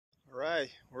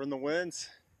We're in the winds.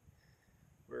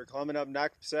 We're climbing up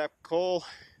Knapsack Col,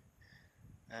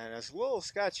 and it's a little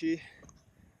sketchy.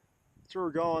 That's where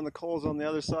we're going. The Col's on the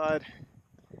other side.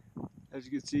 As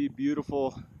you can see,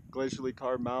 beautiful glacially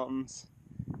carved mountains.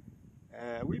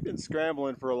 And we've been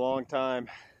scrambling for a long time.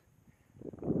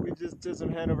 We just did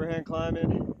some hand-over-hand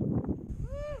climbing.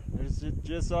 It's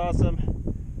just awesome.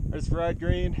 There's Fried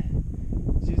Green.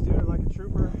 She's doing it like a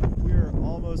trooper. We are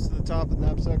almost to the top of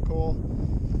Knapsack Col,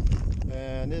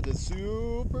 and it is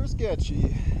super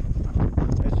sketchy,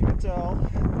 as you can tell.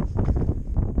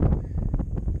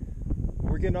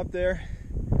 We're getting up there.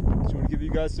 Just want to give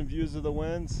you guys some views of the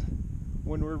Wind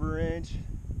River Range.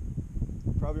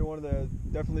 Probably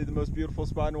definitely the most beautiful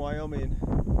spot in Wyoming.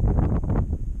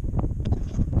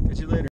 Catch you later.